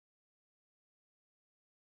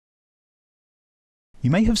You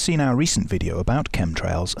may have seen our recent video about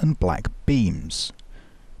chemtrails and black beams.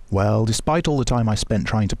 Well, despite all the time I spent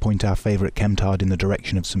trying to point our favourite Chemtard in the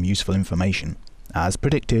direction of some useful information, as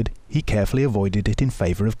predicted, he carefully avoided it in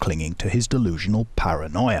favour of clinging to his delusional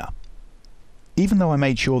paranoia. Even though I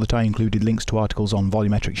made sure that I included links to articles on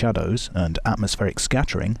volumetric shadows and atmospheric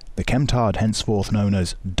scattering, the Chemtard, henceforth known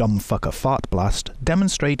as Dumb Fucker Fart Blast,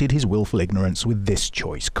 demonstrated his willful ignorance with this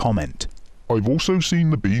choice comment. I've also seen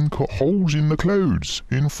the beam cut holes in the clouds,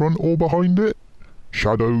 in front or behind it.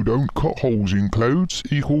 Shadow don't cut holes in clouds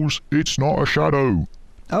equals it's not a shadow.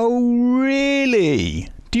 Oh really?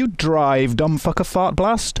 Do you drive, dumb fucker fart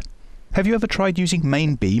blast? Have you ever tried using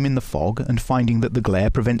main beam in the fog and finding that the glare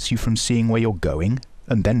prevents you from seeing where you're going,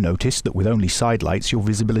 and then notice that with only side lights your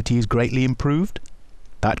visibility is greatly improved?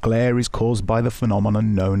 That glare is caused by the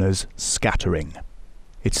phenomenon known as scattering.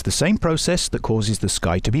 It's the same process that causes the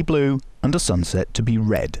sky to be blue and a sunset to be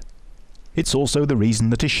red. It's also the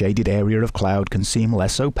reason that a shaded area of cloud can seem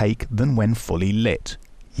less opaque than when fully lit.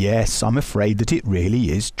 Yes, I'm afraid that it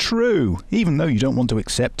really is true, even though you don't want to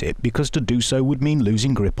accept it, because to do so would mean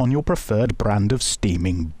losing grip on your preferred brand of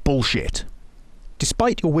steaming bullshit.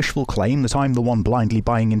 Despite your wishful claim that I'm the one blindly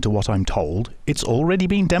buying into what I'm told, it's already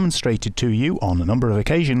been demonstrated to you on a number of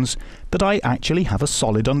occasions that I actually have a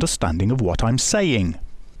solid understanding of what I'm saying.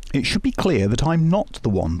 It should be clear that I'm not the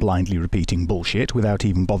one blindly repeating bullshit without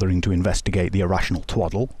even bothering to investigate the irrational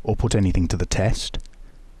twaddle or put anything to the test.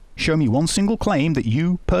 Show me one single claim that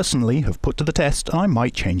you, personally, have put to the test and I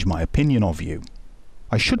might change my opinion of you.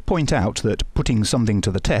 I should point out that putting something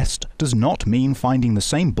to the test does not mean finding the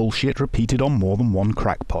same bullshit repeated on more than one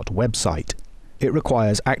crackpot website. It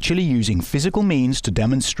requires actually using physical means to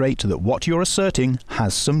demonstrate that what you're asserting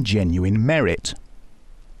has some genuine merit.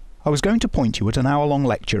 I was going to point you at an hour-long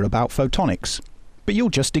lecture about photonics, but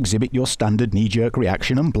you'll just exhibit your standard knee-jerk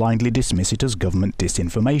reaction and blindly dismiss it as government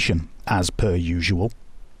disinformation, as per usual.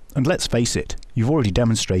 And let's face it, you've already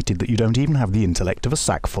demonstrated that you don't even have the intellect of a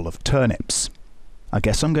sack full of turnips. I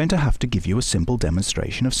guess I'm going to have to give you a simple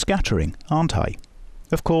demonstration of scattering, aren't I?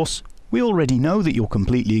 Of course, we already know that you'll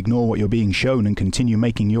completely ignore what you're being shown and continue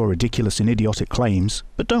making your ridiculous and idiotic claims,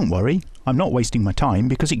 but don't worry, I'm not wasting my time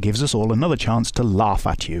because it gives us all another chance to laugh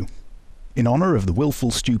at you. In honour of the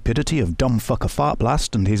willful stupidity of dumb fucker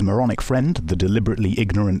fartblast and his moronic friend, the deliberately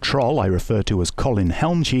ignorant troll I refer to as Colin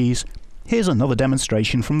Helmcheese, here's another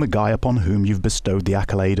demonstration from the guy upon whom you've bestowed the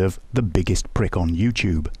accolade of the biggest prick on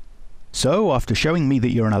YouTube. So, after showing me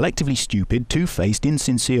that you're an electively stupid, two-faced,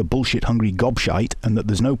 insincere, bullshit-hungry gobshite, and that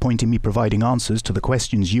there's no point in me providing answers to the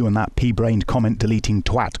questions you and that pea-brained comment-deleting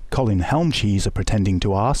twat Colin Helmcheese are pretending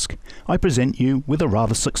to ask, I present you with a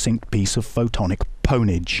rather succinct piece of photonic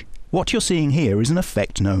pwnage. What you're seeing here is an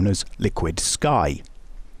effect known as liquid sky.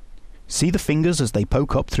 See the fingers as they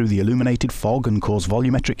poke up through the illuminated fog and cause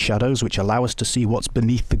volumetric shadows which allow us to see what's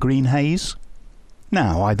beneath the green haze?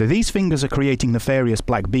 Now, either these fingers are creating nefarious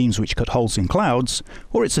black beams which cut holes in clouds,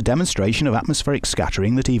 or it's a demonstration of atmospheric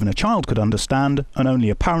scattering that even a child could understand, and only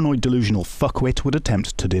a paranoid delusional fuckwit would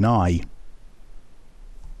attempt to deny.